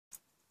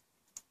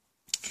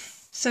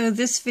So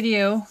this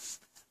video,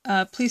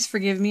 please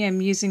forgive me,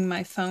 I'm using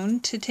my phone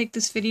to take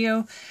this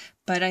video,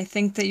 but I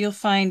think that you'll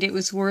find it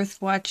was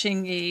worth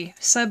watching a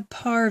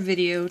subpar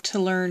video to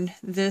learn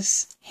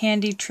this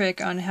handy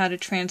trick on how to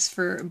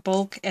transfer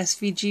bulk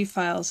SVG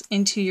files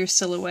into your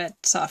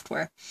Silhouette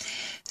software.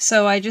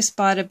 So I just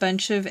bought a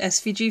bunch of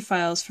SVG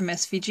files from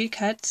SVG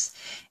Cuts,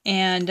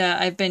 and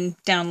I've been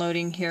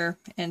downloading here,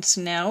 and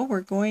so now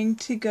we're going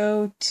to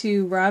go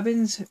to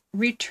Robin's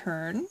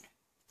Return.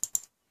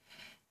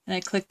 And I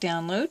click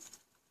download,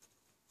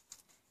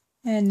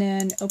 and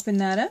then open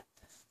that up,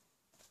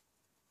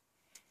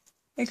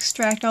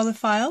 extract all the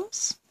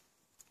files,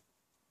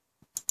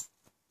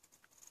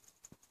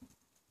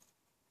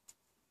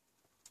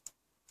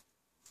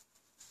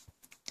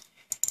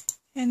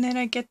 and then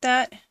I get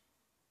that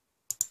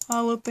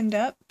all opened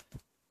up.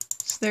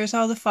 So there's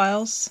all the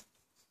files.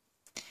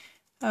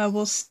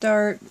 We'll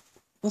start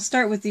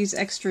with these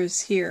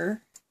extras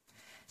here.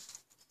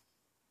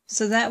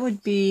 So that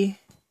would be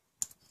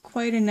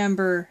quite a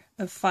number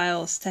of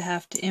files to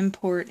have to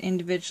import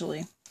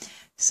individually.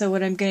 So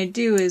what I'm going to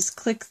do is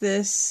click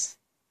this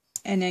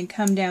and then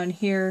come down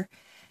here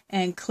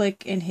and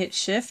click and hit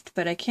Shift,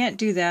 but I can't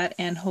do that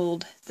and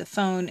hold the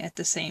phone at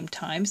the same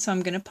time, so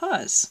I'm going to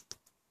pause.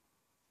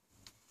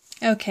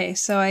 Okay,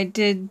 so I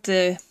did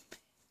the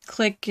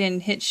click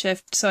and hit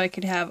Shift so I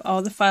could have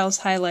all the files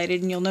highlighted,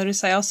 and you'll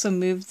notice I also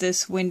moved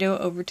this window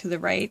over to the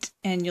right,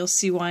 and you'll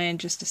see why in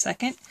just a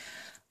second.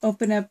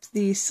 Open up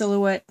the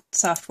Silhouette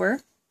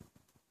software.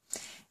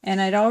 And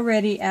I'd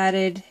already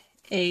added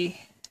a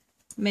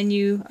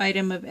menu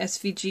item of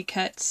SVG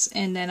Cuts,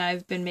 and then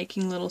I've been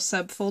making little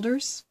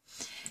subfolders.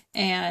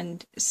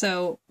 And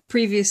so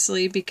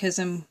previously, because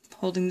I'm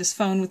holding this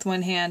phone with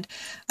one hand,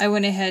 I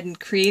went ahead and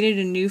created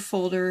a new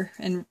folder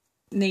and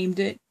named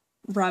it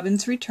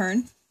Robin's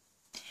Return.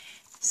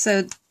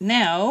 So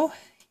now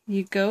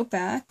you go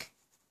back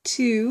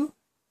to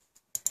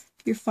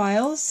your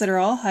files that are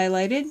all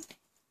highlighted,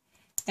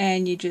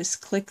 and you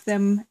just click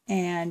them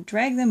and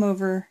drag them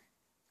over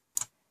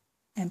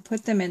and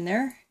put them in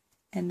there,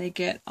 and they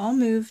get all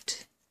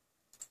moved,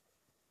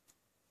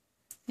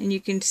 and you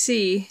can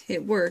see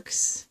it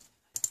works.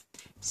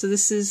 So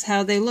this is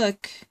how they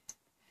look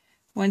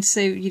once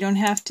you don't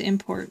have to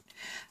import.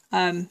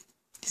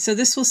 So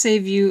this will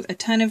save you a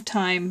ton of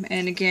time,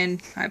 and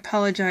again, I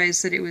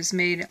apologize that it was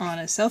made on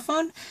a cell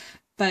phone,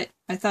 but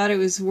I thought it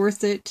was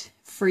worth it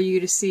for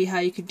you to see how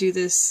you could do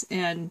this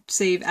and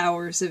save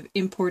hours of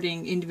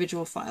importing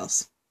individual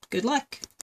files. Good luck!